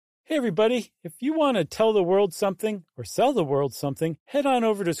Hey everybody, if you want to tell the world something or sell the world something, head on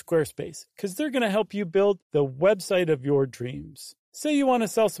over to Squarespace because they're going to help you build the website of your dreams. Say you want to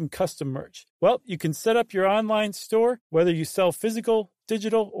sell some custom merch. Well, you can set up your online store, whether you sell physical,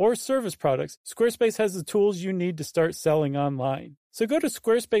 digital, or service products. Squarespace has the tools you need to start selling online. So go to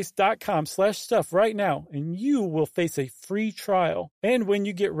squarespace.com/stuff right now and you will face a free trial. And when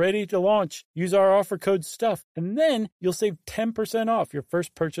you get ready to launch, use our offer code STUFF and then you'll save 10% off your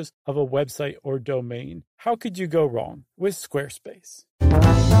first purchase of a website or domain. How could you go wrong with Squarespace?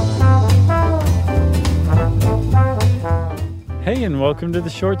 Hey, and welcome to the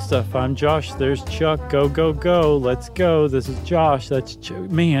Short Stuff. I'm Josh. There's Chuck. Go, go, go. Let's go. This is Josh. That's Chuck.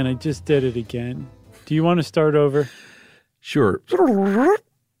 Man, I just did it again. Do you want to start over? Sure.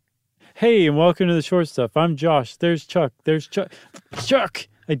 Hey, and welcome to the Short Stuff. I'm Josh. There's Chuck. There's Chuck. Chuck,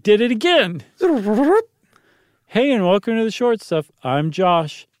 I did it again. Hey, and welcome to the Short Stuff. I'm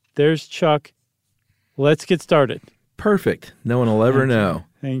Josh. There's Chuck. Let's get started. Perfect. No one will ever know.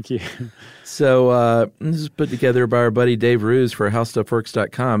 Thank you. So this is put together by our buddy Dave Roos for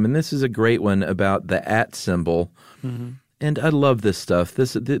HowStuffWorks.com, and this is a great one about the @ symbol. Mm-hmm. And I love this stuff.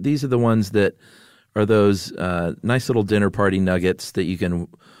 These are the ones that are those nice little dinner party nuggets that you can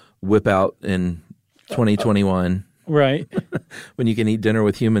whip out in 2021. Right. When you can eat dinner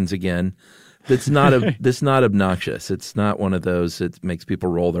with humans again. That's not obnoxious. It's not one of those that makes people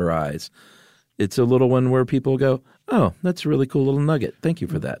roll their eyes. It's a little one where people go, oh, that's a really cool little nugget. Thank you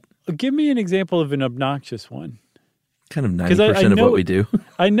for that. Give me an example of an obnoxious one. Kind of 90% of what we do.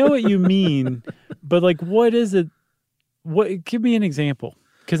 I know what you mean, but like, what is it? Give me an example.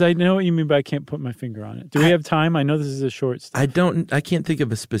 Because I know what you mean, but I can't put my finger on it. Do we have time? I know this is a short stuff. I can't think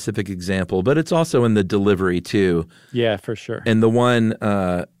of a specific example, but it's also in the delivery too. Yeah, for sure. And the one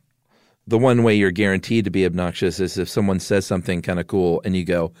way you're guaranteed to be obnoxious is if someone says something kind of cool and you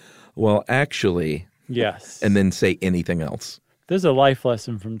go, well, actually. Yes. And then say anything else. There's a life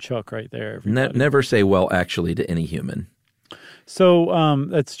lesson from Chuck right there. Never say, well, actually, to any human. So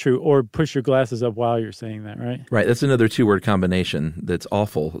that's true. Or push your glasses up while you're saying that, right? Right. That's another 2-word combination that's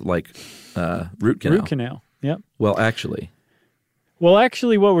awful, like root canal. Root canal. Yep. Well, actually. Well,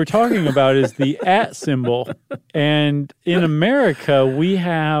 actually, what we're talking about is the @ symbol. And in America, we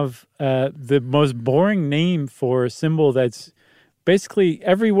have the most boring name for a symbol that's basically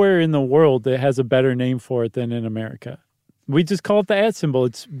everywhere in the world that has a better name for it than in America. We just call it the @ symbol.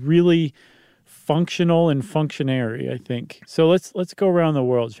 It's really functional and functionary, I think. So let's go around the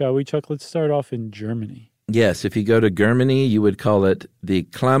world, shall we, Chuck? Let's start off in Germany. Yes, if you go to Germany, you would call it the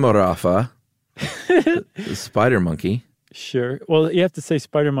Klammeraffe, the spider monkey. Sure. Well, you have to say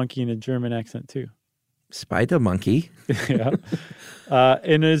spider monkey in a German accent, too. Spider monkey. Yeah.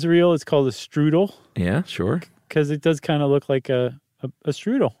 In Israel, it's called a strudel. Yeah, sure. Because it does kind of look like a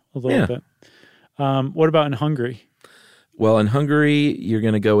strudel a little bit. What about in Hungary? Well, in Hungary, you're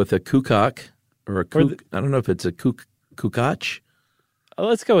going to go with a kukak or a kuk. I don't know if it's a kukach.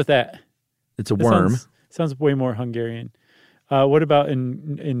 Let's go with that. It's a worm. Sounds way more Hungarian. What about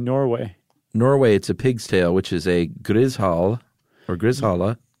in Norway? Norway, it's a pig's tail, which is a grisshall or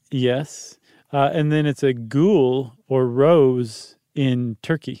grishalla. Yes. And then it's a ghoul or rose in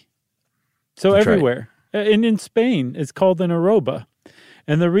Turkey. So that's everywhere. Right. And in Spain, it's called an arroba.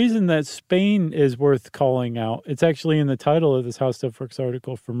 And the reason that Spain is worth calling out, it's actually in the title of this How Stuff Works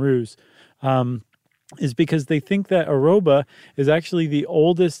article from Roos, is because they think that arroba is actually the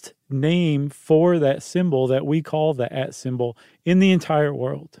oldest name for that symbol that we call the @ symbol in the entire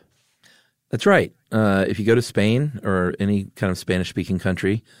world. That's right. If you go to Spain or any kind of Spanish-speaking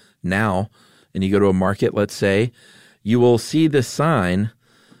country now, and you go to a market, let's say, you will see this sign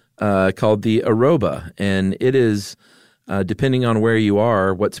called the arroba, and it is, depending on where you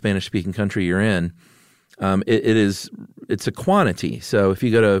are, what Spanish-speaking country you're in, it's a quantity. So if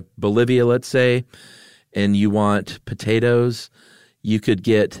you go to Bolivia, let's say, and you want potatoes, you could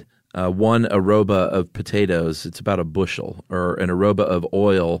get 1 arroba of potatoes. It's about a bushel, or an arroba of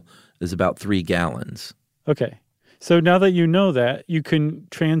oil is about 3 gallons. Okay. So now that you know that, you can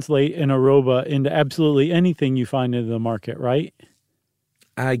translate an arroba into absolutely anything you find in the market, right?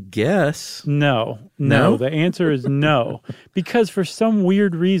 I guess. No. The answer is no. Because for some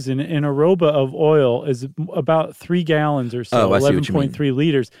weird reason, an arroba of oil is about 3 gallons or so, 11.3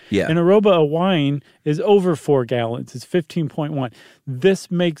 liters. Yeah. An arroba of wine is over 4 gallons. It's 15.1.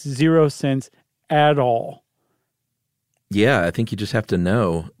 This makes 0 sense at all. Yeah, I think you just have to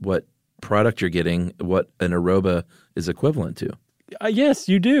know what product you're getting, what an arroba is equivalent to. Yes,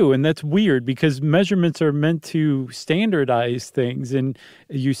 you do. And that's weird because measurements are meant to standardize things, and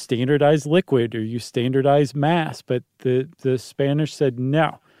you standardize liquid or you standardize mass. But the Spanish said,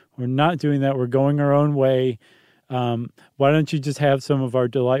 no, We're not doing that. We're going our own way. Why don't you just have some of our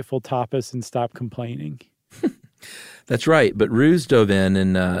delightful tapas and stop complaining? That's right. But Ruse dove in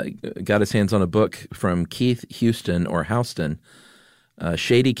and got his hands on a book from Keith Houston or Houston,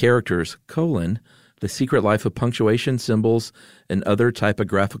 Shady Characters, The Secret Life of Punctuation, Symbols, and Other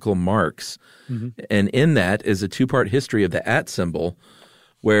Typographical Marks. Mm-hmm. And in that is a two-part history of the @ symbol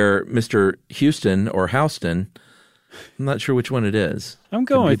where Mr. Houston or Houston, I'm not sure which one it is. I'm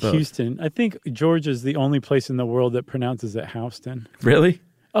going with Houston. I think Georgia's the only place in the world that pronounces it Houston. Really?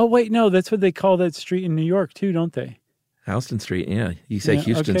 Oh, wait, no, that's what they call that street in New York, too, don't they? Houston Street, yeah. You say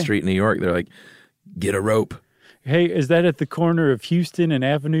Houston Street in New York, they're like, get a rope. Hey, is that at the corner of Houston and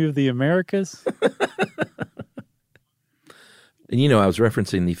Avenue of the Americas? And I was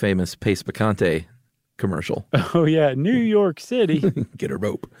referencing the famous Pace Picante commercial. Oh, yeah, New York City. Get a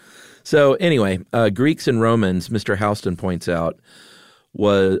rope. So anyway, Greeks and Romans, Mr. Houston points out,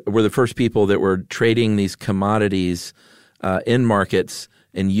 were the first people that were trading these commodities in markets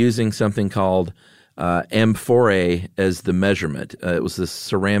and using something called amphorae as the measurement. It was this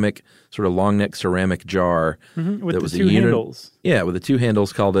ceramic, sort of long neck ceramic jar with the two handles. Yeah, with the two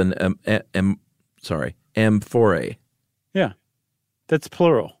handles called an amphorae. Yeah, that's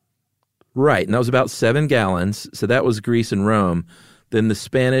plural. Right, and that was about 7 gallons. So that was Greece and Rome. Then the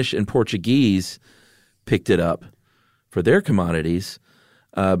Spanish and Portuguese picked it up for their commodities,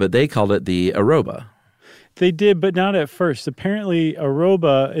 but they called it the arroba. They did, but not at first. Apparently,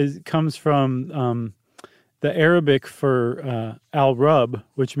 arroba comes from the Arabic for al-rub,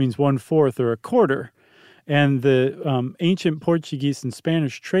 which means 1/4 or a quarter. And the ancient Portuguese and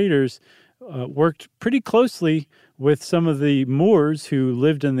Spanish traders worked pretty closely with some of the Moors who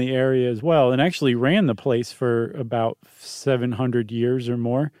lived in the area as well and actually ran the place for about 700 years or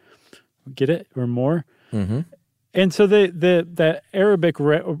more. Get it? Or more? Mm-hmm. And so the Arabic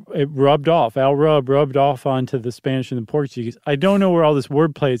it rubbed off. Al-rub rubbed off onto the Spanish and the Portuguese. I don't know where all this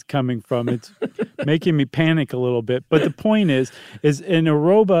wordplay is coming from. It's making me panic a little bit. But the point is an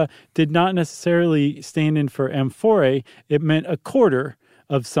arroba did not necessarily stand in for amphorae. It meant a quarter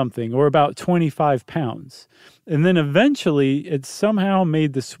of something, or about 25 pounds. And then eventually it somehow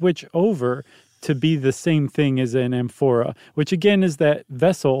made the switch over to be the same thing as an amphora, which again is that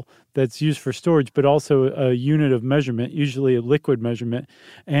vessel that's used for storage, but also a unit of measurement, usually a liquid measurement.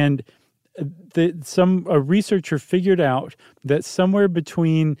 And a researcher figured out that somewhere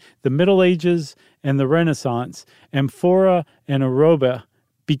between the Middle Ages and the Renaissance, amphora and arroba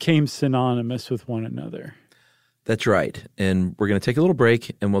became synonymous with one another. That's right. And we're going to take a little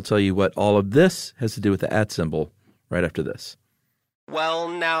break, and we'll tell you what all of this has to do with the @ symbol right after this. Well,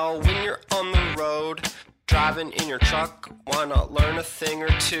 now, when you're on the road, driving in your truck, why not learn a thing or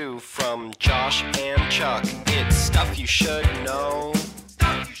two from Josh and Chuck? It's stuff you should know.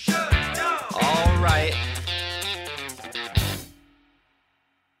 Stuff you should know. All right.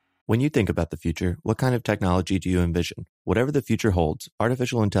 When you think about the future, what kind of technology do you envision? Whatever the future holds,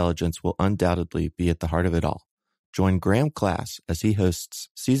 artificial intelligence will undoubtedly be at the heart of it all. Join Graham Class as he hosts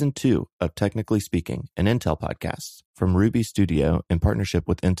Season 2 of Technically Speaking, an Intel podcast from Ruby Studio in partnership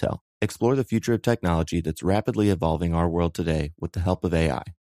with Intel. Explore the future of technology that's rapidly evolving our world today with the help of AI.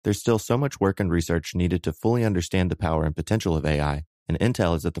 There's still so much work and research needed to fully understand the power and potential of AI, and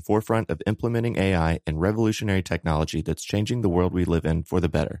Intel is at the forefront of implementing AI and revolutionary technology that's changing the world we live in for the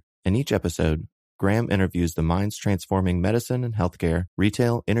better. In each episode, Graham interviews the minds transforming medicine and healthcare,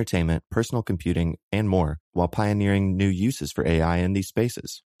 retail, entertainment, personal computing, and more, while pioneering new uses for AI in these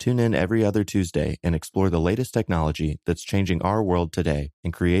spaces. Tune in every other Tuesday and explore the latest technology that's changing our world today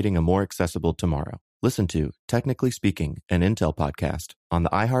and creating a more accessible tomorrow. Listen to Technically Speaking, an Intel podcast on the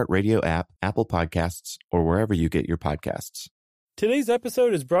iHeartRadio app, Apple Podcasts, or wherever you get your podcasts. Today's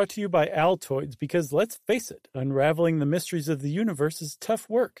episode is brought to you by Altoids because, let's face it, unraveling the mysteries of the universe is tough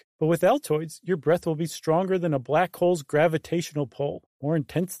work. But with Altoids, your breath will be stronger than a black hole's gravitational pull, more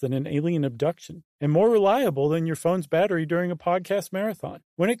intense than an alien abduction, and more reliable than your phone's battery during a podcast marathon.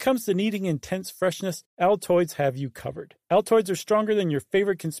 When it comes to needing intense freshness, Altoids have you covered. Altoids are stronger than your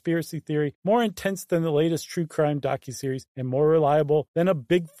favorite conspiracy theory, more intense than the latest true crime docuseries, and more reliable than a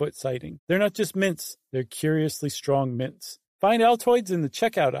Bigfoot sighting. They're not just mints, they're curiously strong mints. Find Altoids in the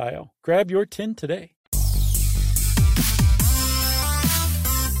checkout aisle. Grab your tin today.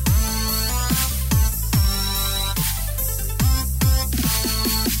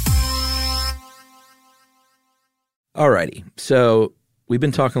 Alrighty, so we've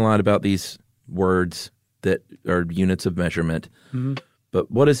been talking a lot about these words that are units of measurement,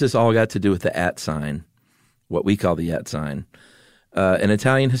 but what has this all got to do with the @ sign, what we call the @ sign? An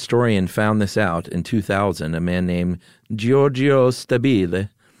Italian historian found this out in 2000, a man named Giorgio Stabile,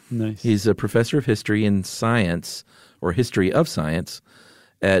 Nice. He's a professor of history and science, or history of science,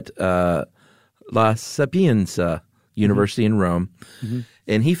 at La Sapienza University in Rome.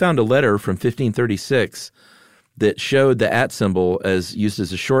 And he found a letter from 1536 that showed the at symbol as used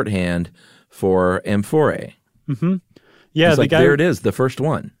as a shorthand for amphorae. Yeah, It's like, there it is, the first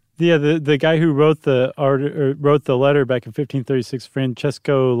one. Yeah, the guy who wrote the letter back in 1536,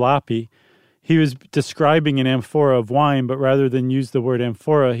 Francesco Lapi, he was describing an amphora of wine, but rather than use the word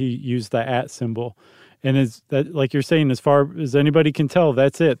amphora, he used the at symbol. And is that, like you're saying, as far as anybody can tell,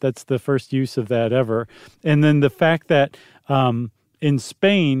 that's it. That's the first use of that ever. And then the fact that in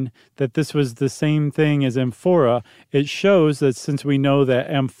Spain that this was the same thing as amphora, it shows that since we know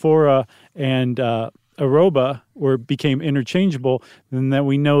that amphora and arroba became interchangeable, then that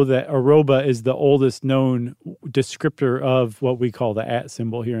we know that arroba is the oldest known descriptor of what we call the at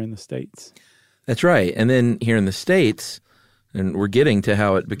symbol here in the States. That's right. And then here in the States, and we're getting to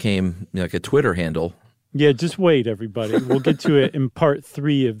how it became like a Twitter handle. Yeah, just wait, everybody. We'll get to it in part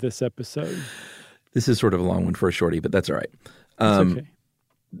 3 of this episode. This is sort of a long one for a shorty, but that's all right. It's okay.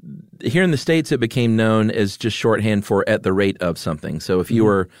 Here in the States, it became known as just shorthand for at the rate of something. So if you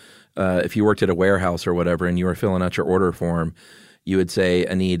were, if you worked at a warehouse or whatever and you were filling out your order form, you would say,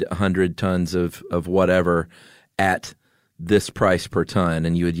 I need 100 tons of whatever at this price per ton,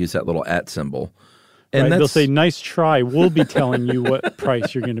 and you would use that little at symbol. And right, they'll say, nice try. We'll be telling you what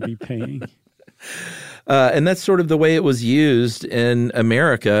price you're going to be paying. And that's sort of the way it was used in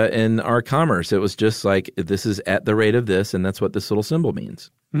America in our commerce. It was just like, this is at the rate of this, and that's what this little symbol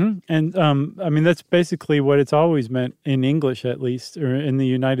means. And I mean, that's basically what it's always meant in English, at least, or in the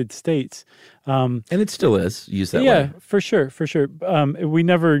United States. And it still is used that way. Yeah, for sure. We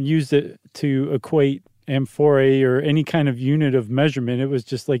never used it to equate amphorae or any kind of unit of measurement. It was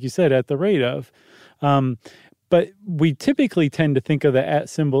just, like you said, at the rate of. But we typically tend to think of the at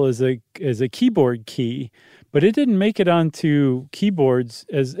symbol as a keyboard key, but it didn't make it onto keyboards,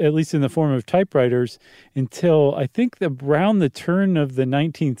 as at least in the form of typewriters, until I think around the turn of the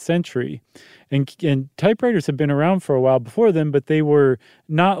 19th century. And typewriters have been around for a while before then, but they were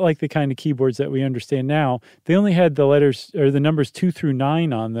not like the kind of keyboards that we understand now. They only had the letters or the numbers 2 through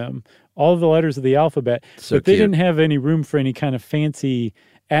 9 on them, all of the letters of the alphabet, but they didn't have any room for any kind of fancy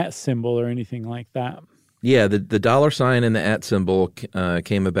at symbol or anything like that. Yeah, the dollar sign and the at symbol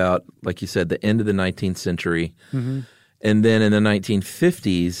came about, like you said, the end of the 19th century. And then in the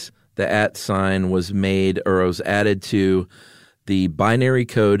 1950s, the at sign was made or was added to the binary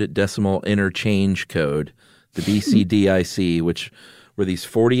code decimal interchange code, the BCDIC, which were these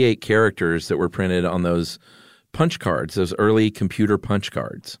 48 characters that were printed on those punch cards, those early computer punch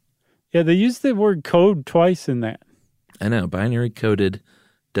cards. Yeah, they used the word code twice in that. I know, binary coded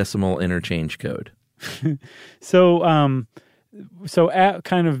decimal interchange code. So at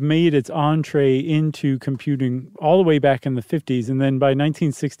kind of made its entree into computing all the way back in the 50s. And then by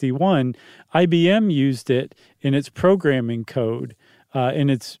 1961, IBM used it in its programming code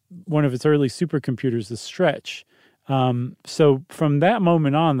in one of its early supercomputers, the Stretch. So from that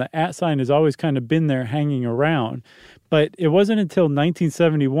moment on, the at sign has always kind of been there hanging around. But it wasn't until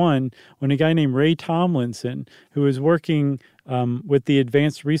 1971 when a guy named Ray Tomlinson, who was working with the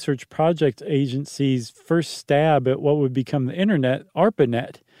Advanced Research Project Agency's first stab at what would become the internet,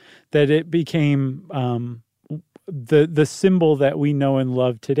 ARPANET, that it became the symbol that we know and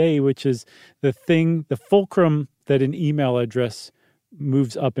love today, which is the fulcrum that an email address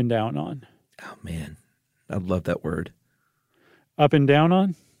moves up and down on. Oh, man. I love that word. Up and down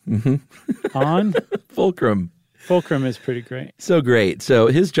on? On? Fulcrum. Fulcrum is pretty great. So great. So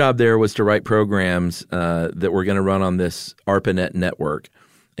his job there was to write programs that were going to run on this ARPANET network.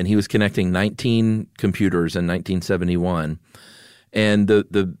 And he was connecting 19 computers in 1971. And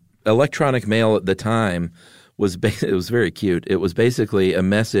the electronic mail at the time was it was very cute. It was basically a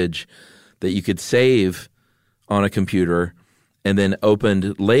message that you could save on a computer and then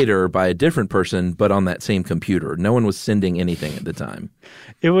opened later by a different person, but on that same computer. No one was sending anything at the time.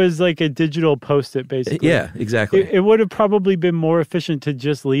 It was like a digital Post-it, basically. Yeah, exactly. It would have probably been more efficient to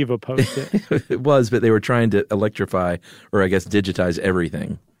just leave a Post-it. It was, but they were trying to electrify, or I guess digitize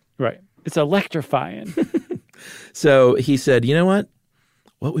everything. Right. It's electrifying. So he said, you know what?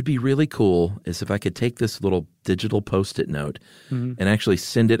 What would be really cool is if I could take this little digital Post-it note and actually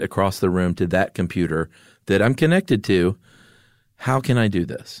send it across the room to that computer that I'm connected to. How can I do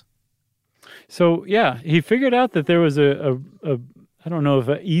this? So, yeah, he figured out that there was I don't know if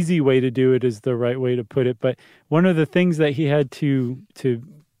an easy way to do it is the right way to put it, but one of the things that he had to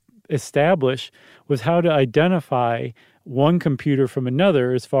establish was how to identify one computer from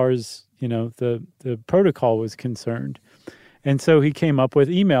another as far as, the protocol was concerned. And so he came up with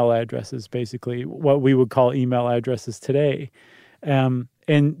email addresses, basically, what we would call email addresses today.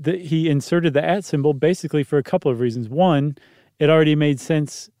 He inserted the @ symbol basically for a couple of reasons. One, it already made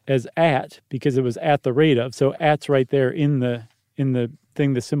sense as @ because it was at the rate of. So @'s right there in the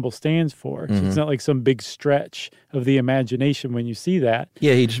thing the symbol stands for. So it's not like some big stretch of the imagination when you see that.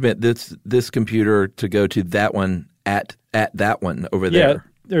 Yeah, he just meant this computer to go to that one at that one over there.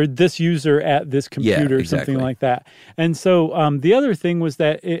 Or this user at this computer, exactly. Something like that. And so the other thing was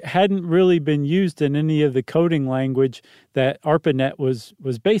that it hadn't really been used in any of the coding language that ARPANET was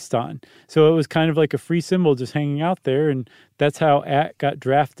based on. So it was kind of like a free symbol just hanging out there, and that's how @ got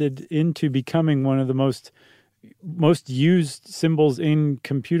drafted into becoming one of the most used symbols in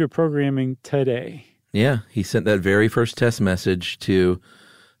computer programming today. Yeah, he sent that very first test message to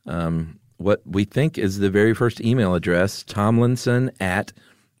what we think is the very first email address,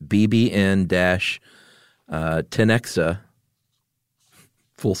 Tomlinson@bbn-tenexa,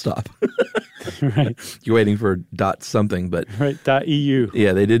 full stop. Right. You're waiting for dot something, but... Right, .eu.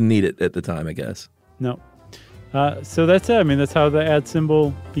 Yeah, they didn't need it at the time, I guess. No. So that's it. I mean, that's how the @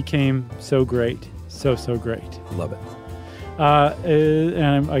 symbol became so great. So great. Love it.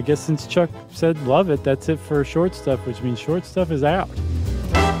 And I guess since Chuck said love it, that's it for Short Stuff, which means Short Stuff is out.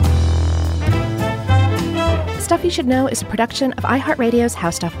 Stuff You Should Know is a production of iHeartRadio's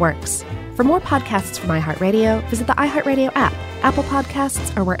How Stuff Works. For more podcasts from iHeartRadio, visit the iHeartRadio app, Apple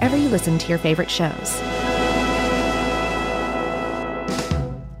Podcasts, or wherever you listen to your favorite shows.